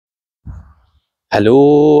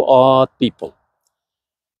Hello, art people.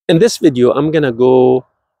 In this video, I'm going to go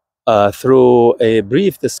through a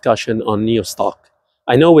brief discussion on NEO stock.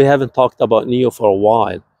 I know we haven't talked about NEO for a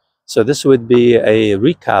while, so this would be a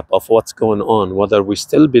recap of what's going on, whether we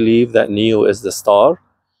still believe that NEO is the star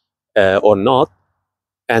or not.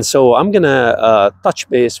 And so I'm going to touch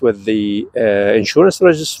base with the insurance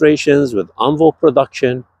registrations, with Onvo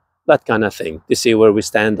production, that kind of thing, to see where we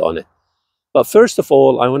stand on it. But first of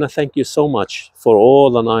all, I want to thank you so much for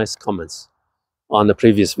all the nice comments on the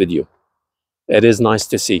previous video. It is nice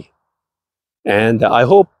to see. And I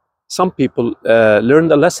hope some people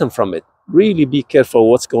learned a lesson from it. Really be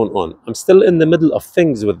careful what's going on. I'm still in the middle of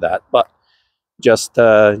things with that, but just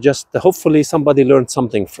hopefully somebody learned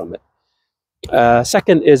something from it.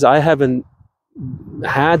 Second is I haven't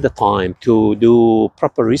had the time to do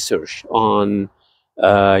proper research on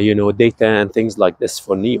data and things like this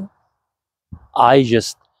for NEO. I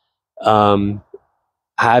just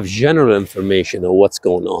have general information of what's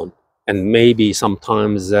going on, and maybe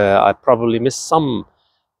sometimes I probably miss some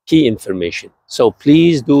key information. So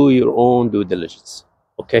please do your own due diligence.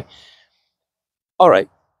 Okay. All right.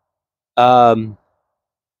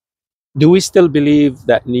 Do we still believe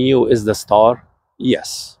that NEO is the star?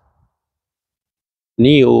 Yes.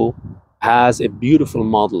 NEO has a beautiful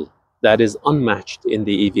model that is unmatched in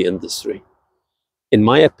the EV industry. In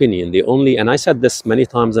my opinion, the only, and I said this many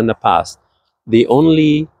times in the past, the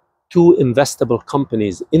only two investable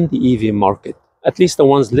companies in the EV market, at least the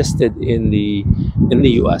ones listed in the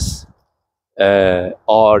US,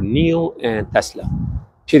 are NEO and Tesla,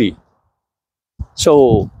 period.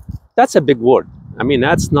 So that's a big word. I mean,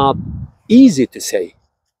 that's not easy to say.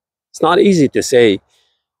 It's not easy to say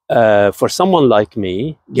for someone like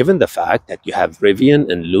me, given the fact that you have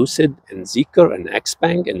Rivian and Lucid and Zeekr and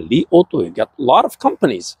XPeng and Li Auto, you got a lot of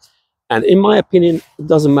companies. And in my opinion, it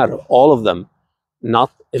doesn't matter. All of them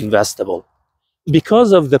not investable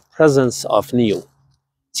because of the presence of NEO.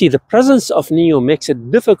 See, the presence of NEO makes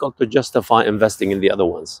it difficult to justify investing in the other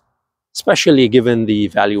ones, especially given the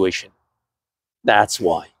valuation. That's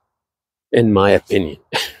why, in my opinion.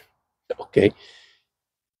 Okay.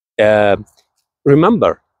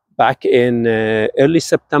 Remember, back in early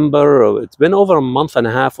September, it's been over a month and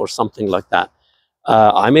a half or something like that,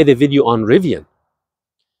 I made a video on Rivian.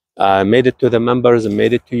 I made it to the members and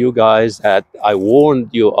made it to you guys that I warned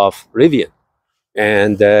you of Rivian.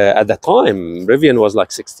 And at the time, Rivian was like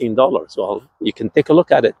 $16. Well, you can take a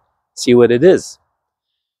look at it, see what it is.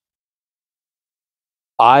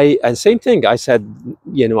 And same thing, I said,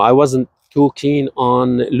 I wasn't too keen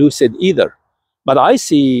on Lucid either. But I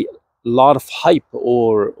see a lot of hype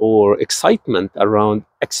or excitement around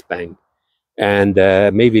XPeng and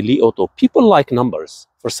maybe Li Auto. People like numbers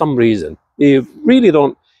for some reason. They really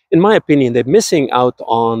don't. In my opinion, they're missing out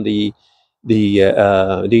on the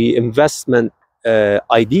investment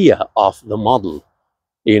idea of the model.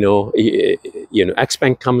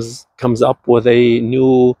 XPeng comes up with a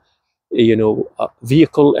new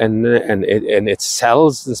vehicle and it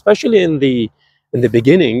sells, especially in the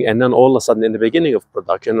beginning, and then all of a sudden in the beginning of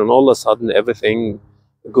production, and all of a sudden everything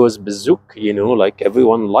goes bazook. Like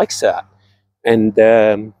everyone likes that. And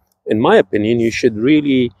in my opinion, you should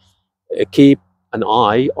really keep an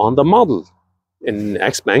eye on the model. And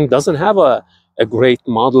XPeng doesn't have a great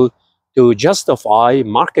model to justify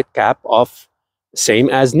market cap of same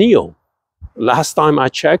as NEO. Last time I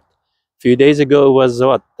checked, a few days ago, it was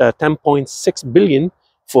what, 10.6 billion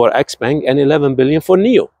for XPeng and 11 billion for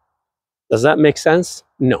NEO. Does that make sense?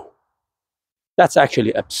 No. That's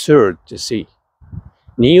actually absurd to see.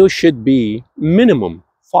 NEO should be minimum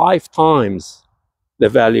 5 times the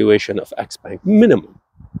valuation of XPeng, minimum.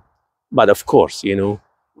 But of course,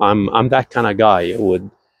 I'm that kind of guy who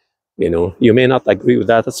would, you may not agree with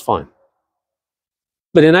that, that's fine.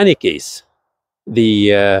 But in any case,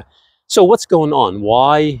 so what's going on?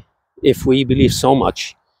 Why, if we believe so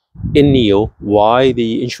much in NEO, why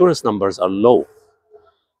the insurance numbers are low?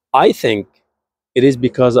 I think it is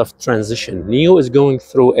because of transition. NEO is going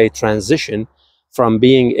through a transition from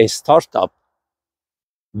being a startup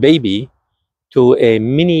baby to a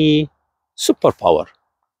mini superpower.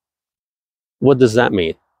 What does that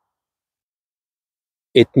mean?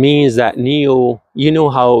 It means that NEO,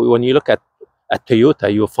 how when you look at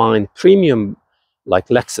Toyota, you find premium like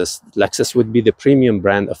Lexus. Lexus would be the premium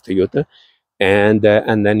brand of Toyota, and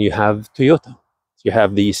then you have Toyota. You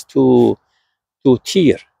have these two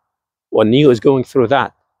tier. Well, NEO is going through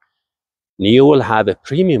that. NEO will have a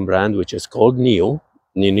premium brand which is called NEO,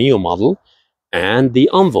 the NEO model, and the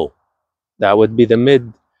Onvo. That would be the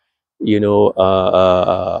mid,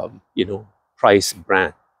 price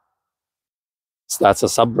brand. So that's a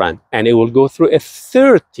sub-brand. And it will go through a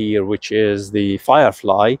third tier, which is the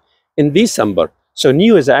Firefly, in December. So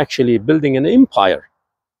NIO is actually building an empire.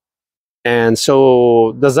 And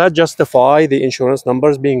so does that justify the insurance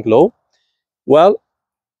numbers being low? Well,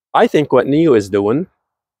 I think what NIO is doing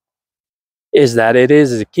is that it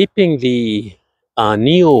is keeping the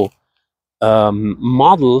NIO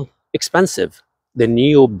model expensive, the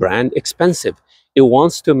NIO brand expensive. It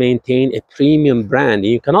wants to maintain a premium brand.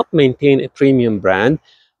 You cannot maintain a premium brand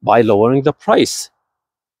by lowering the price.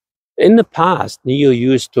 In the past, NIO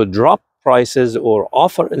used to drop prices or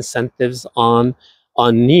offer incentives on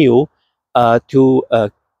NIO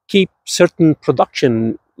to keep certain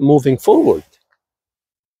production moving forward.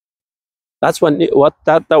 That's what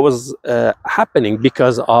that was happening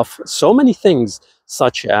because of so many things,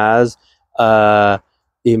 such as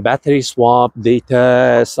in battery swap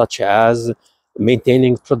data, such as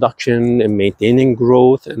maintaining production and maintaining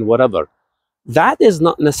growth and whatever. That is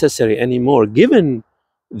not necessary anymore, given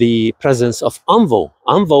the presence of Onvo.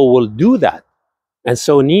 Onvo will do that, and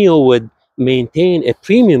so NIO would maintain a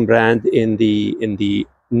premium brand in the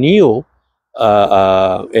NIO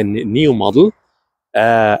in NIO model,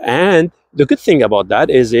 and the good thing about that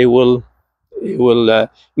is it will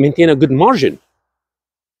maintain a good margin.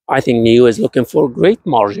 I think NIO is looking for great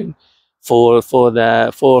margin for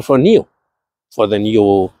NIO, for the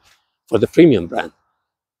NIO, for the premium brand.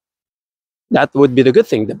 That would be the good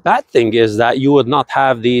thing. The bad thing is that you would not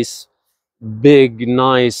have these big,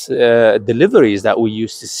 nice deliveries that we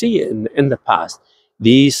used to see in the past.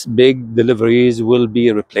 These big deliveries will be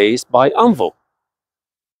replaced by Onvo.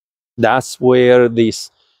 That's where this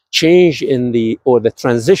change in the, or the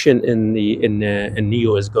transition in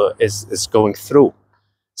NIO is going through.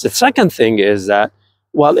 So the second thing is that,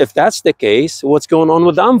 well, if that's the case, what's going on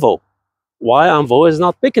with Onvo? Why Onvo is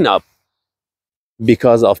not picking up?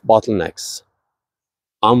 Because of bottlenecks.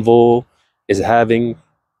 Onvo is having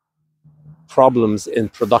problems in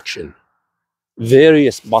production,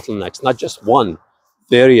 various bottlenecks, not just one,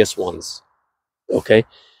 various ones. Okay,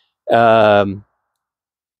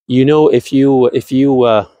 you know, if you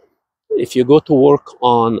go to work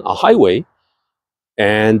on a highway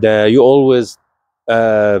and you always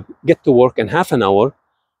get to work in half an hour,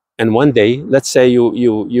 and one day, let's say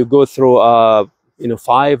you go through a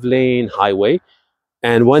 5-lane highway,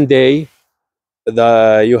 and one day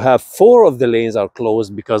you have 4 of the lanes are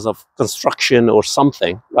closed because of construction or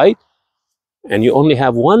something, right? And you only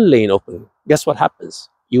have 1 lane open. Guess what happens?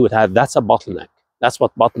 You would have, that's a bottleneck. That's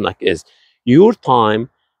what bottleneck is. Your time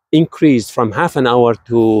increased from half an hour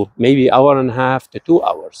to maybe hour and a half to 2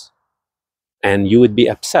 hours, and you would be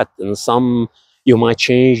upset. And you might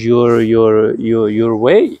change your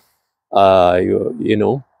way.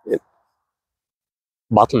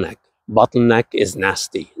 Bottleneck is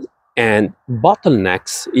nasty, and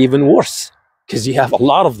bottlenecks even worse because you have a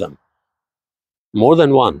lot of them, more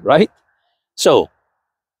than one, right? So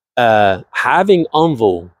having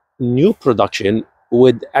Onvo new production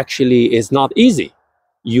would actually is not easy.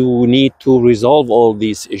 You need to resolve all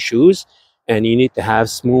these issues, and you need to have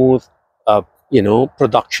smooth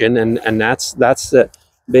production, and that's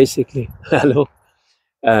basically hello,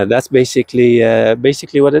 that's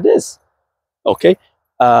basically what it is. Okay,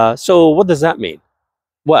 so what does that mean?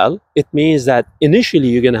 Well, it means that initially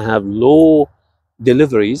you're going to have low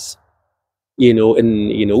deliveries, and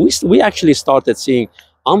we actually started seeing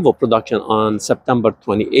Onvo production on September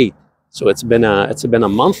 28th. So it's been a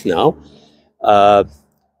month now.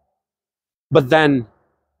 But then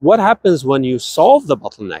what happens when you solve the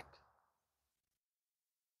bottleneck?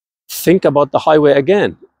 Think about the highway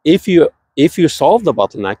again. If you solve the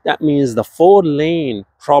bottleneck, that means the 4-lane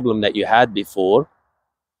problem that you had before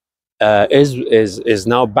is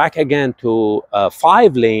now back again to a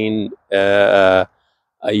 5-lane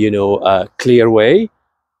clear way.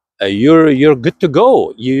 You're good to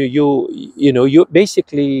go. You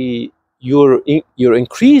basically your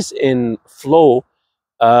increase in flow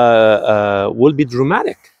will be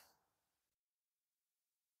dramatic.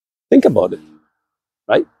 Think about it,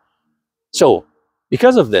 right? So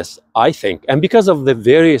because of this, I think, and because of the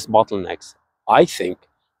various bottlenecks, I think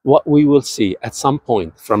what we will see at some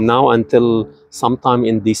point from now until sometime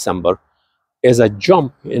in December is a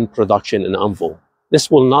jump in production in Onvo. This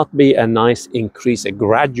will not be a nice increase, a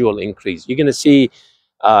gradual increase. You're going to see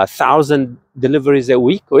 1,000 deliveries a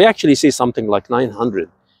week. We actually see something like 900,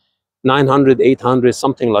 800,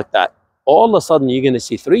 something like that. All of a sudden, you're going to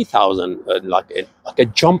see 3,000, like a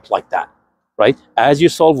jump like that, right? As you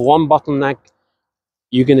solve one bottleneck,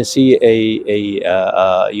 you're going to see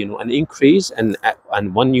an increase, and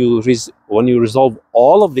when you resolve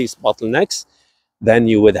all of these bottlenecks, then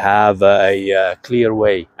you would have a clear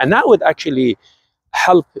way. And that would actually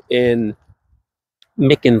help in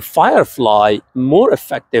making Firefly more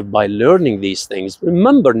effective by learning these things.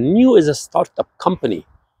 Remember, Neo is a startup company.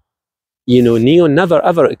 You know, Neo never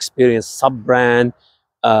ever experienced sub-brand,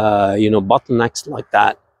 bottlenecks like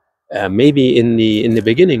that. Maybe in the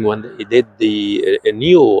beginning when they did the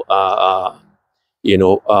Neo,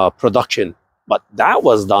 production, but that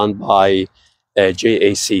was done by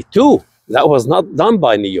JAC too. That was not done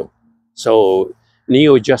by Neo. So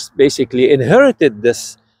Neo just basically inherited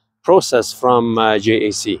this process from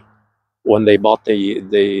JAC when they bought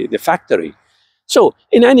the factory. So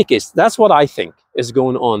in any case, that's what I think is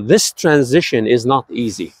going on. This transition is not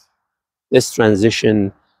easy. This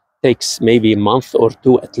transition takes maybe a month or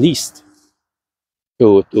two at least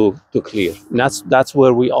to clear. And that's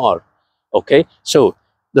where we are. Okay. So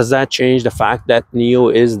does that change the fact that Neo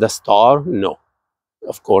is the star? No,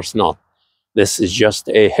 of course not. This is just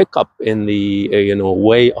a hiccup in the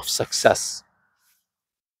way of success.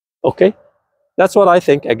 Okay, that's what I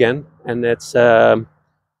think again, and it's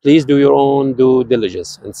please do your own due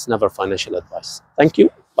diligence. It's never financial advice. Thank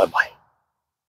you. Bye bye.